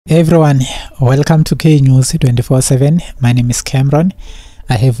Hey everyone, welcome to K News 24/7. My name is Cameron.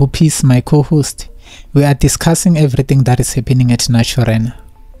 I have Upis, my co-host. We are discussing everything that is happening at Naturen.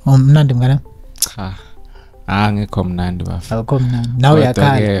 Mnandi mngana? Cha. Angekho mnandi bafa. Welcome now. Now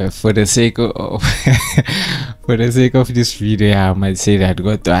okay, for the sake of this video, I might say that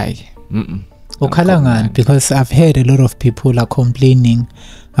go die. Ukhala ngani, because I've heard a lot of people are complaining.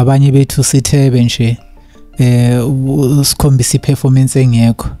 Abanye bethu SITHEBE nje usikhombisa performance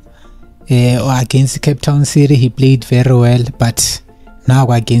engekho. Against Cape Town City he played very well, but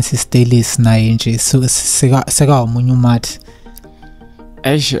now against Stelis naye nje seka umunye umathi.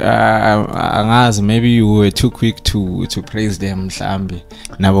 Angazi, maybe you were too quick to praise them mhlambi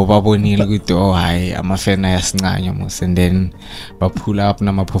nabo babonile ukuthi oh hayi amafana yasincanya mos, and then ba pull up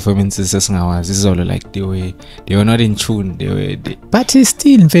nama performances esingawazi izolo, like they were not in tune. But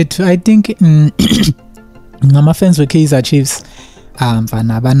still mfethu, I think ngama fans we KAIZER Chiefs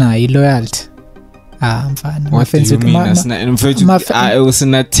mfana abanayo loyalty. Mfana what do you mean?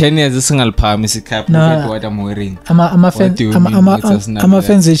 Usina 10 years singaliphamisa icup what I'm wearing. Ama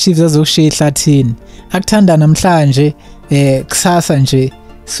fans we Chiefs azokushiya ehlathini akuthanda namhlanje kusasa nje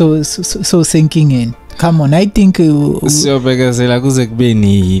so senkingeni. Come on, I think siyobekezela kuze kube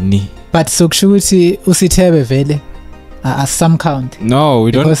nini, but sokusho ukuthi uSITHEBE vele some count. No,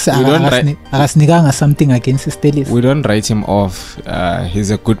 we don't write something against Stelis. We don't write him off. He's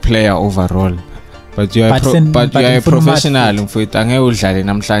a good player overall. But you are a professional mfowethu, angeke udlale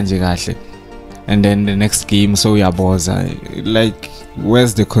namhlanje kahle and then the next game so uyaboza. Like,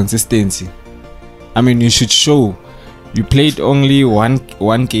 where's the consistency? I mean, you should show. You played only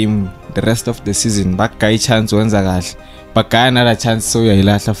one game the rest of the season. Back guy chance wenza kahle, but guy another chance so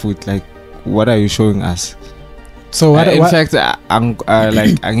uyayilahla futhi. Like, what are you showing us? So in fact,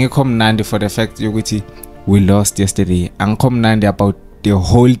 like angekho mnandi for the fact yokuthi we lost yesterday. Angekho mnandi about the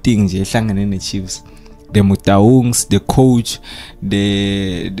whole thing nje ehlangene ne Chiefs. The Mutaungs, the coach,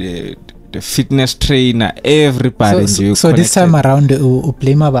 the fitness trainer, everybody. So this time around, you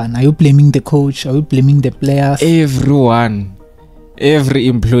blame abana? Are you blaming the coach? Are you blaming the players? Everyone, every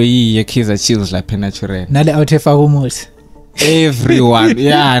employee ya KAIZER Chiefs like Naturen. Nale out of umuthi. Everyone,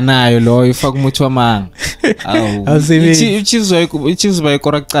 yeah, nayo lo ifaka umuthi wamanga. Chiefs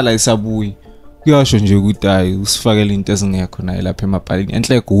bayikoraqala isabuyi. Kuyasho nje ukuthi hayi usifakele into ezingekho naye lapha emabhalini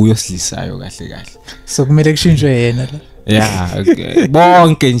enhle kuyo silisayo kahle kahle, so kumele kushintshwe yena la. Yeah, okay.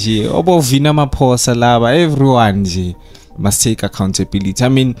 Bonke nje obovina amaphosa laba, everyone nje must take accountability. I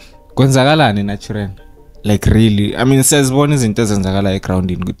mean, kwenzakalani Naturen? Like really, I mean, siyazibona izinto ezenzakala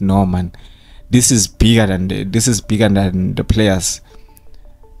egroundini ukuthi no man, this is bigger than the players.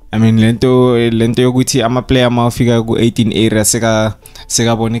 I mean, lento yokuthi ama player mawafika ku 18 area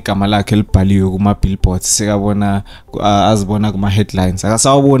seka bona igama lakhe libhaliwe kuma billboards, seka bona azibona kuma headlines,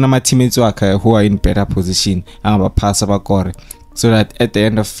 akasawubona ama teammates wakhe who are in better position angabaphasa bakore, so that at the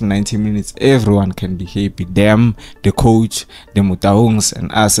end of 90 minutes everyone can be happy, them, the coach, the Mutaungs,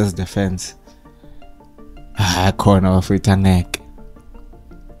 and us as the fans. Khona bafethu angeke.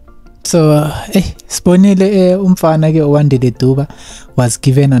 So sibonile umfana ke owandile Duba was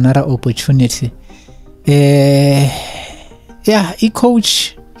given another opportunity. Yeah, the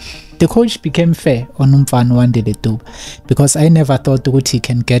coach became fair on umfana owandile Duba, because I never thought that he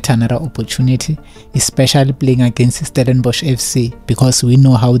can get another opportunity, especially playing against Stellenbosch FC, because we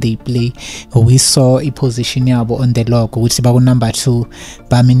know how they play. We saw a position yabo on the log which ba number 2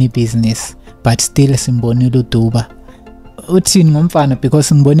 ba mini business, but still simbonile Duba uthini ngomfana,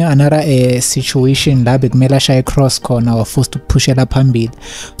 because ngibone another situation la bekumela shaya cross corner or forced to pushela phambili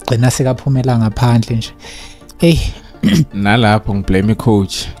gcina sekaphumela ngaphandle nje. Nalapho ngiblame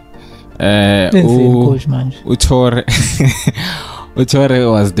coach. Coach manje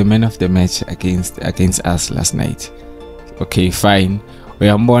Utore was the man of the match against us last night. Okay, fine.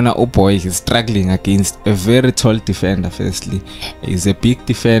 Uyambona boy is struggling against a very tall defender. Firstly, he's a big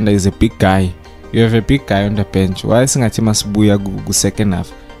defender, he's a big guy. You have a big guy on the bench. Why singathi masibuya ku second half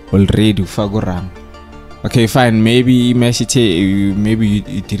already ufaka uRANGA? Okay, fine. Maybe you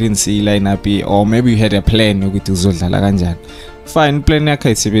didn't see lineup, or maybe you had a plan ukuthi uzodlala kanjani. Fine, plan yakhe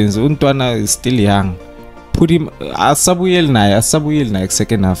ayisebenzi. Untwana is still young. Put him asabuyeli naye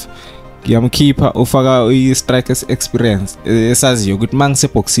second half. Ngiyamkhipha ufaka i-strikers experience esaziyo ukuthi mangise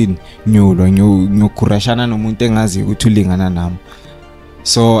boxing nyokurashana nomuntu engaziyo ukuthi ulingana nami.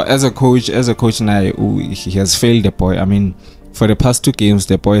 So as a coach now, he has failed the boy. I mean, for the past 2 games,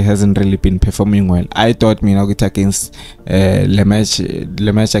 the boy hasn't really been performing well. I thought against the match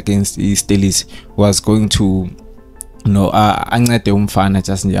against Stelis was going to ancede umfana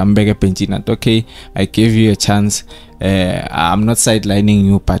just nje ambeke benchini. Okay, I gave you a chance. I'm not sidelining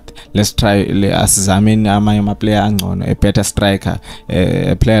you, but let's try asizameni ama player angcono, a better striker,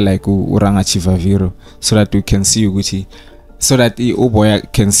 a player like RANGA CHIVAVIRO, so that we can see ukuthi, so that uboya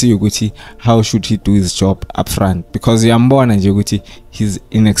can see ukuthi how should he do his job up front, because uyambona nje ukuthi he's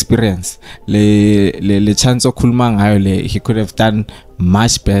inexperienced. Le chance okhuluma ngayo le, he could have done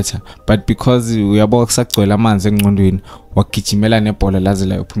much better, but because uyabo kusagcwele amanzi engqondweni wagijimela nebhola laze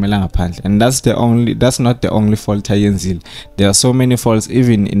la uphumela ngaphandle, and that's not the only fault ayenzile. There are so many faults,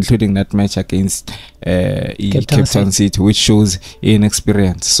 even including that match against Cape Town City, which shows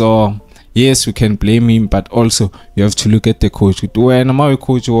inexperience. So yes, we can blame him, but also you have to look at the coach. When a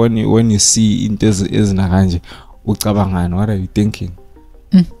coach, when you see into ezinakanje ucabangani, what are you thinking?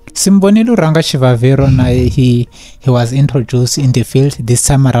 Simbonile RANGA CHIVAVIRO na he was introduced in the field this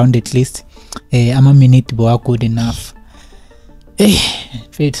time around, at least ama minute were good enough.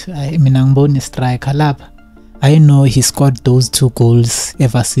 Fit mina ngibona striker lapha. I know he scored those 2 goals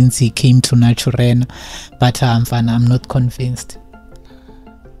ever since he came to Naturena, but I'm not convinced.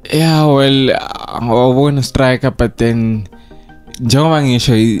 Yeah, well, I want a striker, but then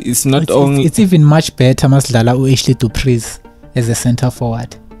it's not only. It's even much better masidlala uAshley Dupreez as a center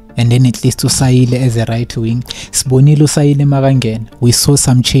forward, and then at least uSayile as a right wing. Sibonile uSayile makangena, we saw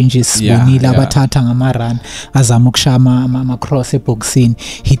some changes. Sibonile abathatha ngama-run azama ukushaya ama-cross eboxini.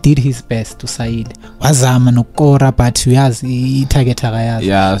 He did his best uSayile, wazama nokukora, but uyazi i-target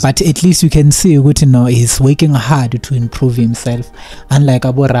akayazi. But at least you can see ukuthi no, he's working hard to improve himself, unlike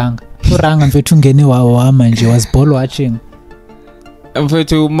RANGA. RANGA mfethu ungene wahamba nje, was ball watching.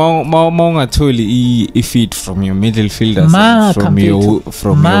 Mfethu mawungatholi i-feed from your middle fielders, from your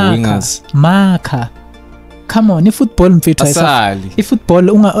wingers. Marker. Come on, i-football mfethu i-football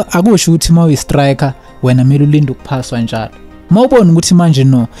akusho ukuthi ma uyi-striker wena mele ulinde ukuphaswa njalo. Mawubona ukuthi manje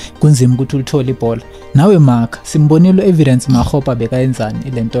no kunzima ukuthi ulithole ibhola, nawe marker. Simbonile evidence Mahopa bekayenzani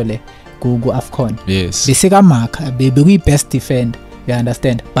ilento le ku-AFCON. Yes, beseka marker bekuyi-best defender, you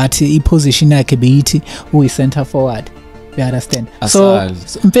understand, but i-position yakhe beyithi uyi-center forward. You understand? So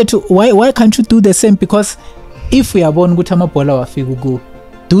mfethu, why can't you do the same? Because if we are born ukuthi amabhola wafika ku,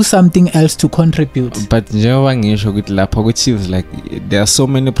 do something else to contribute. But njengoba ngisho ukuthi lapha ku Chiefs, like there are so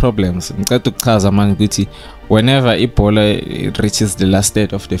many problems. Ngicela ukuchaza manje ukuthi whenever ibhola reaches the last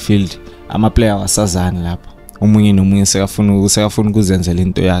state of the field, ama player wasazana lapha, umunye nomunye sekafuna ukuzenzela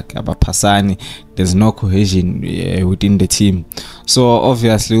into yakhe, abaphasani, there's no cohesion within the team. So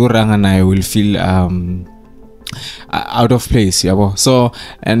obviously uRANGA naye will feel out of place, yabo. So,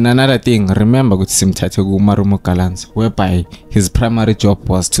 and another thing, remember ukuthi simthathe ku Marumo Gallants, whereby his primary job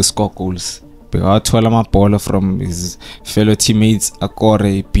was to score goals. Bekawathola amabhola from his fellow teammates,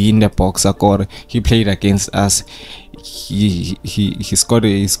 akore, be in the box, akore. He played against us. He scored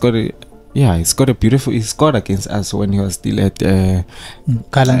against us when he was still at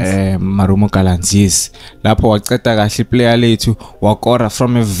Marumo Gallants. Yes, lapho waqeda kahle player lethu wakora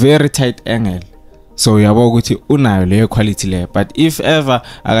from a very tight angle. So uyabo ukuthi unayo leyo quality le, but if ever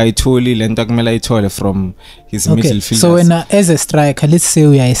akayitholi lento kumele ayithole from his midfielders. So when as a striker, let's say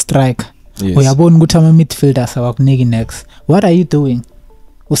we are a striker, uyabona ukuthi ama midfielders awakuniki next, what are you doing?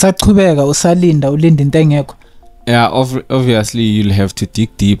 Usaqhubeka usalinda ulinda into engekho. Yeah, obviously you'll have to dig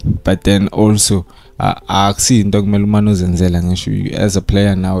deep, but then also akusi into kumele umane uzenzela ngisho as a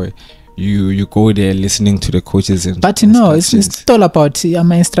player now. You go there listening to the coaches but no, it's all about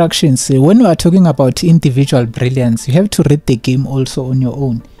my instructions. When we are talking about individual brilliance, you have to read the game also on your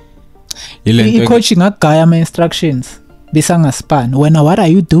own. Coaching akugaya my instructions bisanga span. What are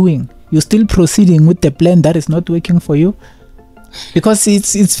you doing? You're still proceeding with the plan that is not working for you, because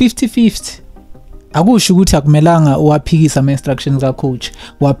it's 50-50. Akusho ukuthi akumelanga uwaphikise ama instructions ka coach,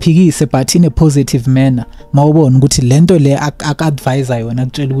 waphikise but in a positive manner. Mawubona ukuthi lento le ak-advise yona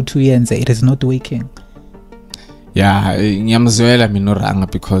kutshela ukuthi uyenze, it is not working. Yeah, ngiyamzwela mina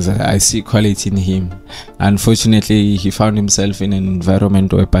uRANGA because I see quality in him. Unfortunately, he found himself in an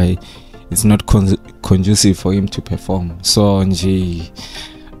environment whereby it's not conducive for him to perform. So nje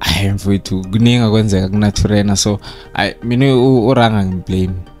I am for to kuninga kwenzeka kuNaturena. So mina uRANGA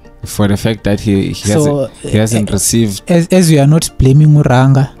ngiblame for the fact that he hasn't received. As we are not blaming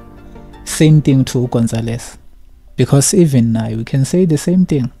RANGA, same thing to Gonzalez, because even now we can say the same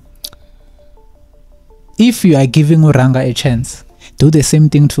thing. If you are giving RANGA a chance, do the same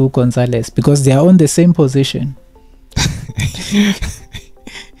thing to Gonzalez, because they are on the same position.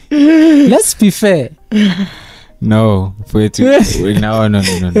 Let's be fair. No.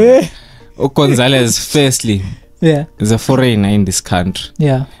 Gonzalez, firstly, is a foreigner in this country.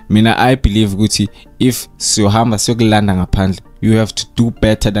 I believe Guti, if Suhamba Suglanda ngaphandle, you have to do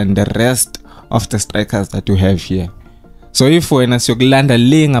better than the rest of the strikers that you have here. So if wena siyokulanda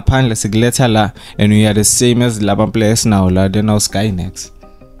le ngaphandle sikuletha la and we are the same as laba players now la then now Sky next.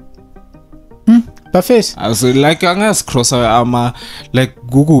 Perfect. So like angas cross ama like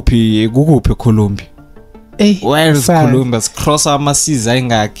guguphi Colombia. Where is Columbus cross ama siza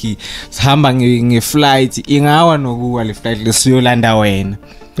ingakhi sihamba ngeflight ingawa nokuwa le flight lesiyolanda wena.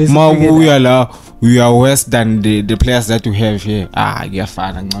 Mawuya la we are worse than the players that we have here.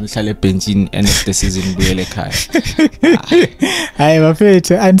 Kuyafana ngcono hlale ebenchini end of the season buyele ekhaya. Hayi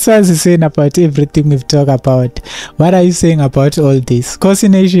bafethu, andisazi saying about everything we've talked about. What are you saying about all this?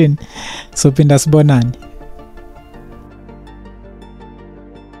 Coordination. So pinda sibonani.